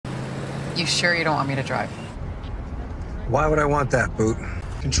You sure you don't want me to drive? Why would I want that, Boot?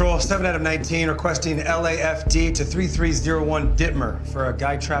 Control 7 out of 19 requesting LAFD to 3301 Ditmer for a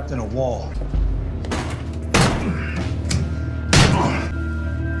guy trapped in a wall.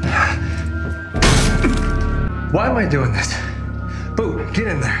 Why am I doing this? Boot, get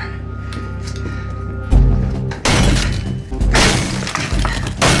in there.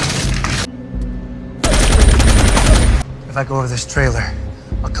 If I go over this trailer,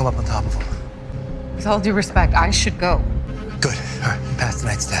 I'll come up on top of him. With all due respect, I should go. Good. All right, you passed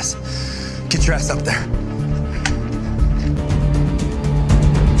tonight's test. Get your ass up there.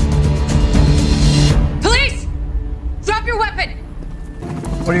 Police! Drop your weapon!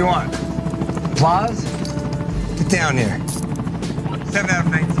 What do you want? Applause? Get down here. 7 out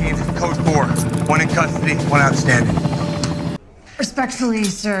of 19, code 4. 1 in custody, 1 outstanding. Respectfully,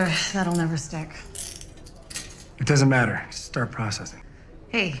 sir, that'll never stick. It doesn't matter. Just start processing.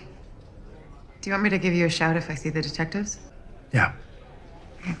 Hey, do you want me to give you a shout if I see the detectives? Yeah.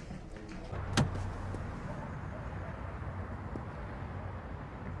 Okay.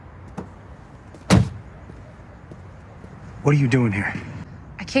 What are you doing here?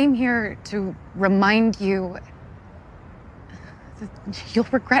 I came here to remind you that you'll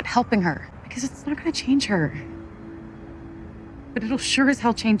regret helping her because it's not going to change her. But it'll sure as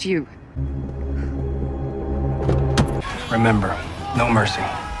hell change you. Remember, no mercy.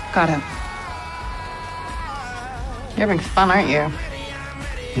 Got it. You're having fun, aren't you?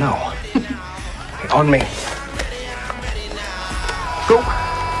 No. On me. Go.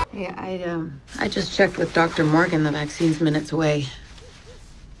 Yeah, I just checked with Dr. Morgan. The vaccine's minutes away.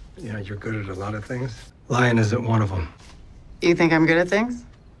 You know, you're good at a lot of things. Lying isn't one of them. You think I'm good at things?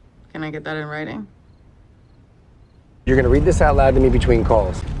 Can I get that in writing? You're gonna read this out loud to me between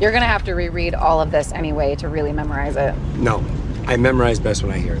calls. You're gonna have to reread all of this anyway to really memorize it. No. I memorize best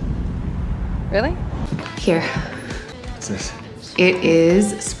when I hear it. Really? Here. What's this? It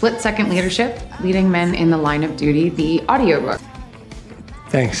is Split Second Leadership, Leading Men in the Line of Duty, the audiobook.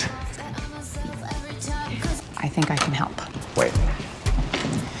 Thanks. I think I can help. Wait.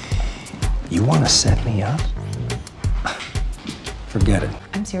 You want to set me up? Forget it.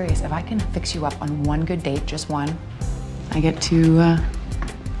 I'm serious. If I can fix you up on one good date, just one, I get to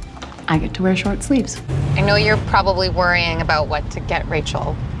wear short sleeves. I know you're probably worrying about what to get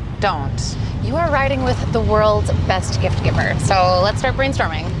Rachel. Don't. You are riding with the world's best gift giver. So let's start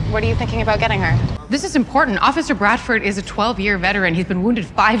brainstorming. What are you thinking about getting her? This is important. Officer Bradford is a 12-year veteran. He's been wounded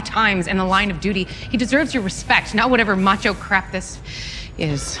 5 times in the line of duty. He deserves your respect, not whatever macho crap this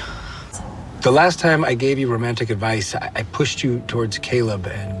is. The last time I gave you romantic advice, I pushed you towards Caleb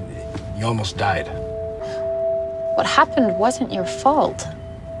and you almost died. What happened wasn't your fault.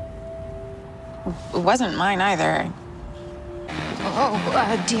 It wasn't mine either.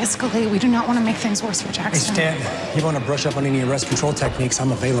 De-escalate. We do not want to make things worse for Jackson. Hey, Stan, you want to brush up on any arrest control techniques?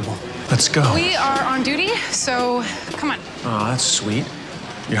 I'm available. Let's go. We are on duty, so come on. Oh, that's sweet.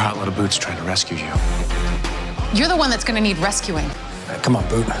 Your hot little boot's trying to rescue you. You're the one that's going to need rescuing. Come on,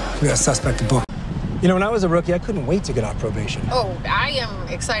 Boot. We got a suspect to book. You know, when I was a rookie, I couldn't wait to get off probation. Oh, I am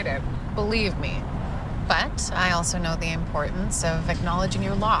excited. Believe me. But I also know the importance of acknowledging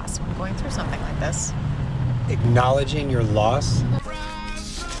your loss when going through something like this. Acknowledging your loss?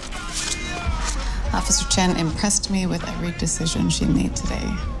 Officer Chen impressed me with every decision she made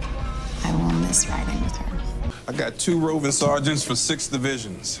today. I will miss riding with her. I got 2 roving sergeants for 6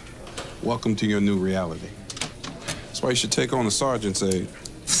 divisions. Welcome to your new reality. That's why you should take on a sergeant's aide.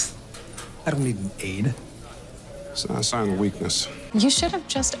 I don't need an aide. It's not a sign of weakness. You should have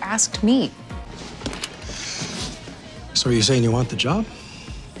just asked me. So are you saying you want the job?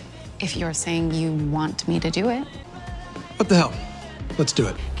 If you're saying you want me to do it. What the hell? Let's do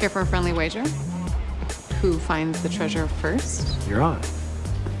it. Care for a friendly wager? Who finds the treasure first? You're on.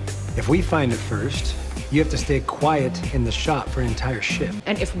 If we find it first, you have to stay quiet in the shop for an entire shift.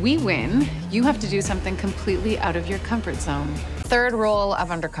 And if we win, you have to do something completely out of your comfort zone. Third rule of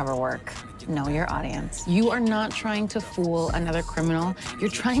undercover work. Know your audience. You are not trying to fool another criminal.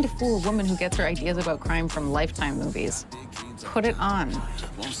 You're trying to fool a woman who gets her ideas about crime from Lifetime movies. Put it on.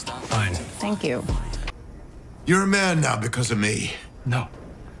 Fine. Thank you. You're a man now because of me. No.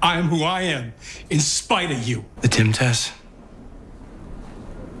 I am who I am, in spite of you. The Tim tests?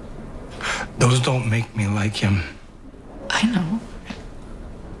 Those don't make me like him. I know.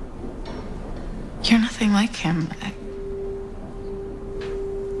 You're nothing like him.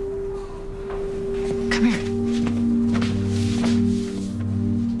 Come here.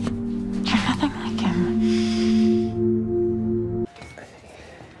 You're nothing like him.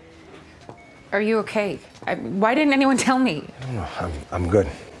 Are you okay? Why didn't anyone tell me? I don't know. I'm good.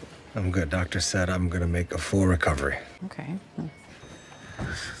 I'm good. Doctor said I'm gonna make a full recovery. Okay.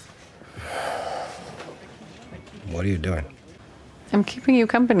 What are you doing? I'm keeping you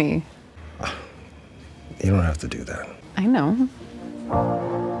company. You don't have to do that. I know.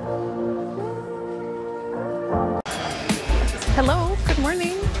 Hello, good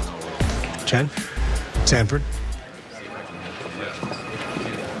morning. Chen? Sanford?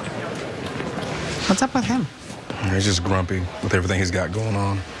 What's up with him? He's just grumpy with everything he's got going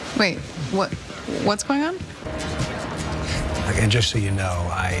on. Wait, what's going on? And just so you know,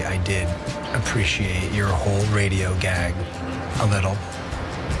 I did appreciate your whole radio gag a little.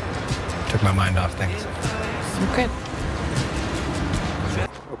 Took my mind off things. Good.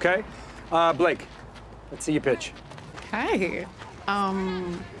 Okay. Blake, let's see you pitch. Hi.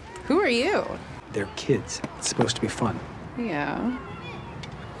 Who are you? They're kids. It's supposed to be fun. Yeah.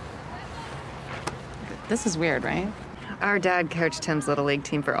 This is weird, right? Our dad coached Tim's Little League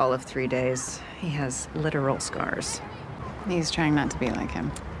team for all of 3 days. He has literal scars. He's trying not to be like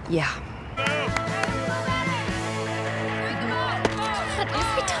him. Yeah.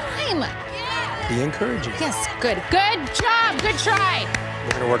 Every time. Be encouraging. Yes, good. Good job. Good try.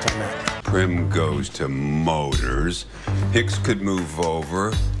 We're gonna work on that. Prim goes to Motors. Hicks could move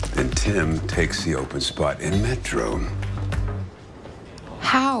over, and Tim takes the open spot in Metro.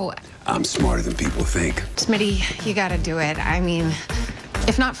 How? I'm smarter than people think. Smitty, you gotta do it. I mean,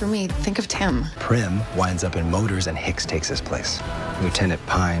 if not for me, think of Tim. Prim winds up in Motors and Hicks takes his place. Lieutenant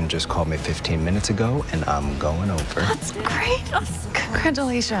Pine just called me 15 minutes ago, and I'm going over. That's great.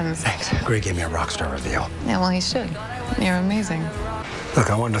 Congratulations. Thanks. Greg gave me a rock star reveal. Yeah, well, he should. You're amazing. Look,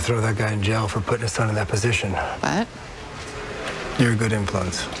 I wanted to throw that guy in jail for putting his son in that position. But You're a good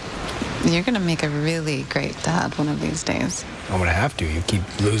influence. you're gonna make a really great dad one of these days. I'm gonna have to. You keep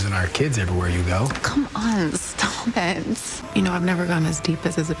losing our kids everywhere you go. Come on, stop it. You know, I've never gone as deep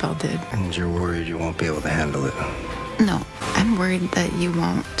as Isabel did. And you're worried you won't be able to handle it. No, I'm worried that you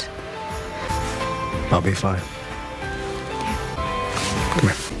won't. I'll be fine. Come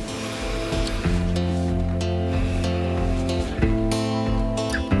here.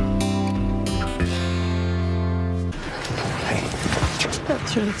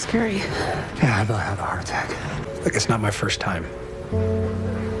 That's really scary. Yeah, I about had a heart attack. Look, it's not my first time.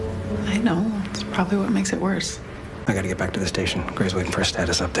 I know. It's probably what makes it worse. I gotta get back to the station. Gray's waiting for a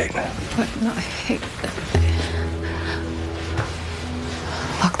status update. But no, hey.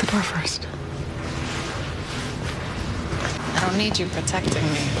 Lock the door first. I don't need you protecting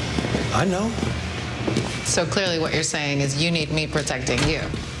me. I know. So clearly what you're saying is you need me protecting you.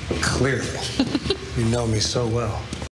 Clearly. You know me so well.